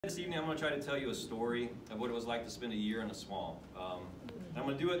This evening I'm going to try to tell you a story of what it was like to spend a year in a swamp. I'm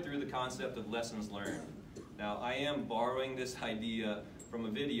going to do it through the concept of lessons learned. Now I am borrowing this idea from a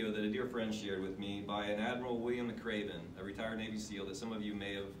video that a dear friend shared with me by an Admiral William McCraven, a retired Navy SEAL that some of you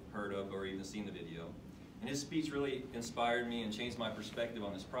may have heard of or even seen the video. And his speech really inspired me and changed my perspective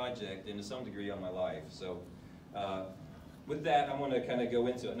on this project and to some degree on my life. So with that, I'm going to kind of go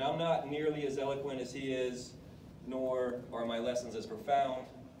into it. Now I'm not nearly as eloquent as he is, nor are my lessons as profound,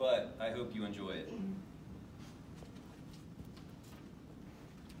 but I hope you enjoy it.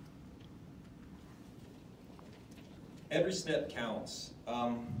 Every step counts.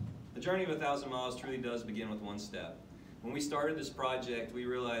 The journey of 1,000 miles truly does begin with one step. When we started this project, we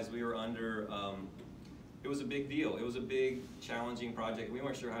realized we were under, it was a big deal. It was a big, challenging project. We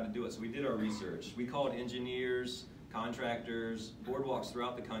weren't sure how to do it, so we did our research. We called engineers, contractors, boardwalks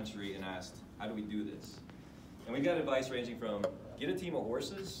throughout the country and asked, how do we do this? And we got advice ranging from get a team of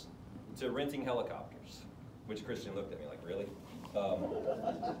horses to renting helicopters, which Christian looked at me like, really?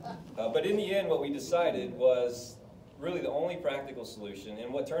 But in the end, what we decided was really the only practical solution,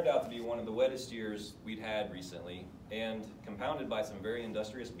 and what turned out to be one of the wettest years we'd had recently, and compounded by some very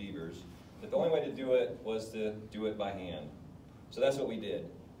industrious beavers, that the only way to do it was to do it by hand. So that's what we did.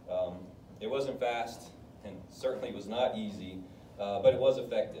 It wasn't fast, and certainly was not easy, but it was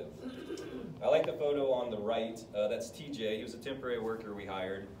effective. I like the photo on the right. That's TJ. He was a temporary worker we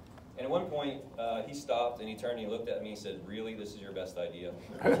hired. And at one point, he stopped and he turned and he looked at me and said, really, this is your best idea?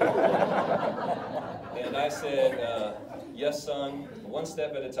 And I said, yes, son, one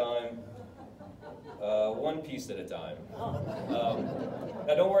step at a time, one piece at a time.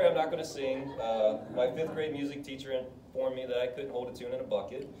 Now don't worry, I'm not going to sing. My 5th grade music teacher informed me that I couldn't hold a tune in a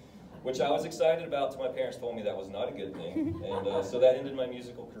bucket, which I was excited about till my parents told me that was not a good thing. And so that ended my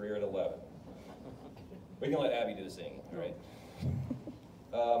musical career at 11. We can let Abby do the singing, all right?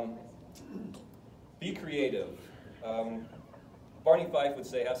 Be creative. Barney Fife would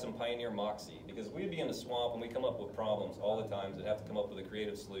say have some pioneer moxie, because we'd be in the swamp and we come up with problems all the time and have to come up with a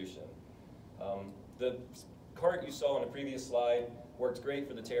creative solution. The cart you saw on the previous slide worked great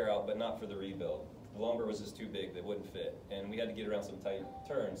for the tear out, but not for the rebuild. The lumber was just too big, that wouldn't fit, and we had to get around some tight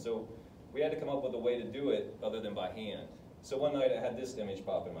turns. So we had to come up with a way to do it other than by hand. So one night I had this image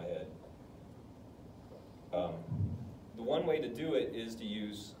pop in my head. The one way to do it is to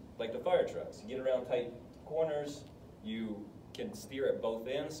use, like the fire trucks. You get around tight corners, you can steer at both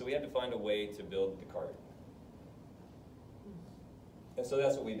ends, so we had to find a way to build the cart. And so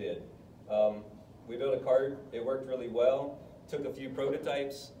that's what we did. We built a cart, it worked really well, took a few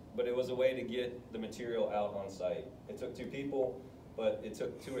prototypes, but it was a way to get the material out on site. It took 2 people, but it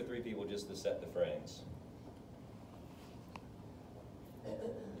took 2 or 3 people just to set the frames.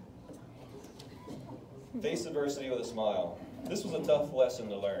 Face adversity with a smile. This was a tough lesson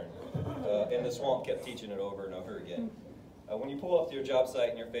to learn, and the swamp kept teaching it over and over again. When you pull up to your job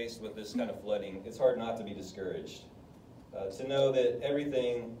site and you're faced with this kind of flooding, it's hard not to be discouraged. To know that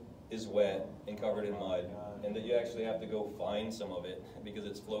everything is wet and covered in mud, and that you actually have to go find some of it because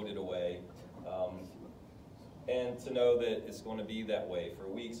it's floated away. And to know that it's going to be that way for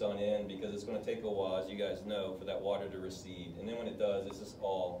weeks on end, because it's going to take a while, as you guys know, for that water to recede. And then when it does, it's just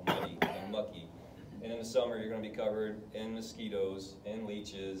all muddy and mucky. And in the summer, you're going to be covered in mosquitoes and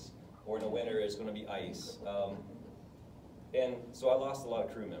leeches, or in the winter, it's going to be ice. And so I lost a lot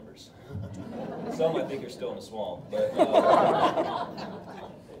of crew members. Some I think are still in the swamp.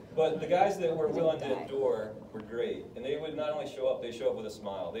 But the guys that were willing to endure were great. And they would not only show up, they show up with a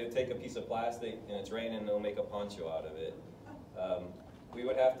smile. They would take a piece of plastic, and it's raining, and they'll make a poncho out of it. We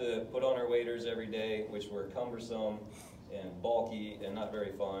would have to put on our waders every day, which were cumbersome and bulky and not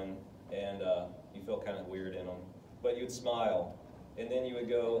very fun. And you felt kind of weird in them. But you'd smile, and then you would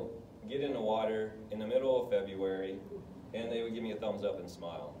go get in the water in the middle of February, and they would give me a thumbs up and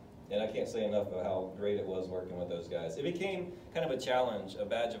smile. And I can't say enough of how great it was working with those guys. It became kind of a challenge, a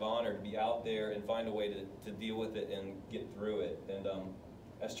badge of honor to be out there and find a way to deal with it and get through it. And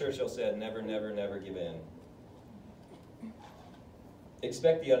as Churchill said, never, never, never give in.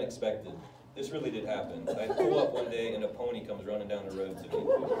 Expect the unexpected. This really did happen. I pull up one day and a pony comes running down the road to me.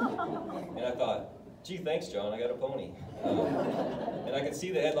 And I thought, gee, thanks, John, I got a pony. And I can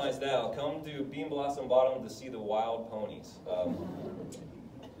see the headlines now, come to Beanblossom Bottoms to see the wild ponies.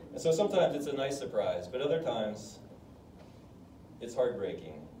 And so sometimes it's a nice surprise, but other times it's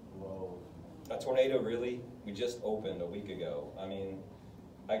heartbreaking. Whoa. A tornado, really? We just opened a week ago. I mean,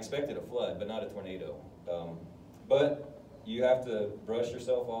 I expected a flood, but not a tornado. But you have to brush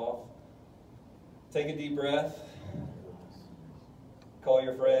yourself off, take a deep breath, call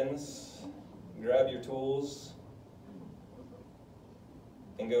your friends, grab your tools,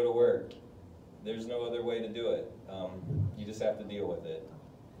 and go to work. There's no other way to do it. You just have to deal with it.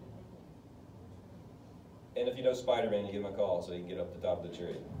 And if you know Spider-Man, you give him a call so he can get up the top of the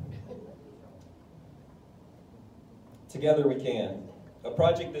tree. Together we can. A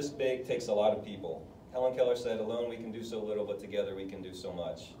project this big takes a lot of people. Helen Keller said, alone we can do so little, but together we can do so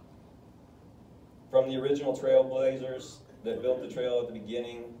much. From the original trailblazers that built the trail at the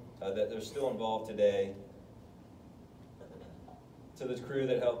beginning, that they're still involved today, to the crew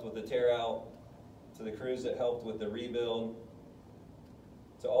that helped with the tear out, to the crews that helped with the rebuild,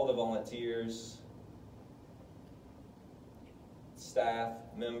 to all the volunteers, staff,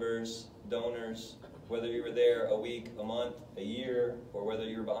 members, donors, whether you were there a week, a month, a year, or whether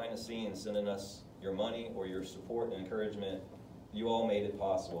you were behind the scenes sending us your money or your support and encouragement, you all made it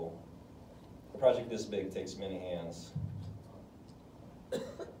possible. A project this big takes many hands.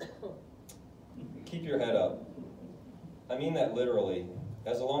 Keep your head up. I mean that literally.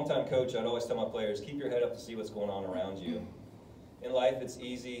 As a longtime coach, I'd always tell my players, keep your head up to see what's going on around you. In life, it's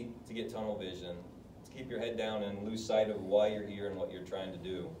easy to get tunnel vision, to keep your head down and lose sight of why you're here and what you're trying to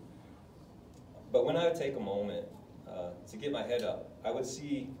do. But when I would take a moment to get my head up, I would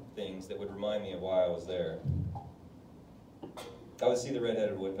see things that would remind me of why I was there. I would see the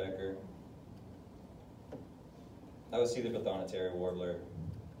red-headed woodpecker. I would see the Bathonetary warbler,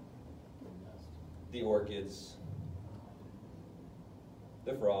 the orchids,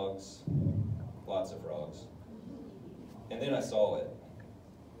 the frogs, lots of frogs. And then I saw it,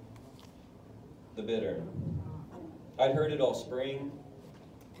 the bittern. I'd heard it all spring,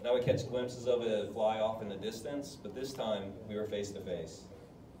 and I would catch glimpses of it fly off in the distance, but this time we were face to face.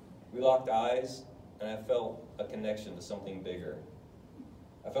 We locked eyes, and I felt a connection to something bigger.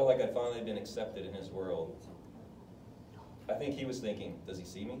 I felt like I'd finally been accepted in his world. I think he was thinking, does he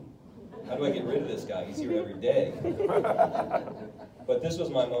see me? How do I get rid of this guy? He's here every day. But this was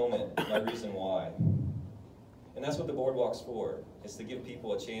my moment, my reason why. And that's what the boardwalk's for. It's to give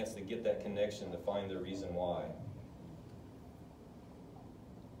people a chance to get that connection, to find their reason why.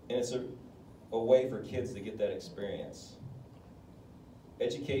 And it's a way for kids to get that experience.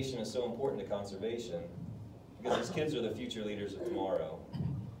 Education is so important to conservation because these kids are the future leaders of tomorrow.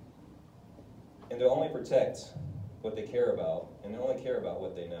 And they'll only protect what they care about, and they'll only care about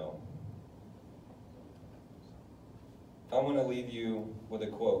what they know. I want to leave you with a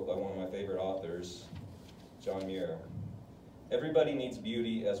quote by one of my favorite authors, John Muir. Everybody needs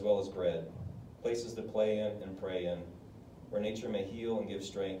beauty as well as bread, places to play in and pray in, where nature may heal and give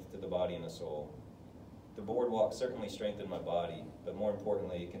strength to the body and the soul. The boardwalk certainly strengthened my body, but more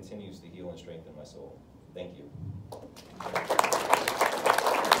importantly, it continues to heal and strengthen my soul. Thank you.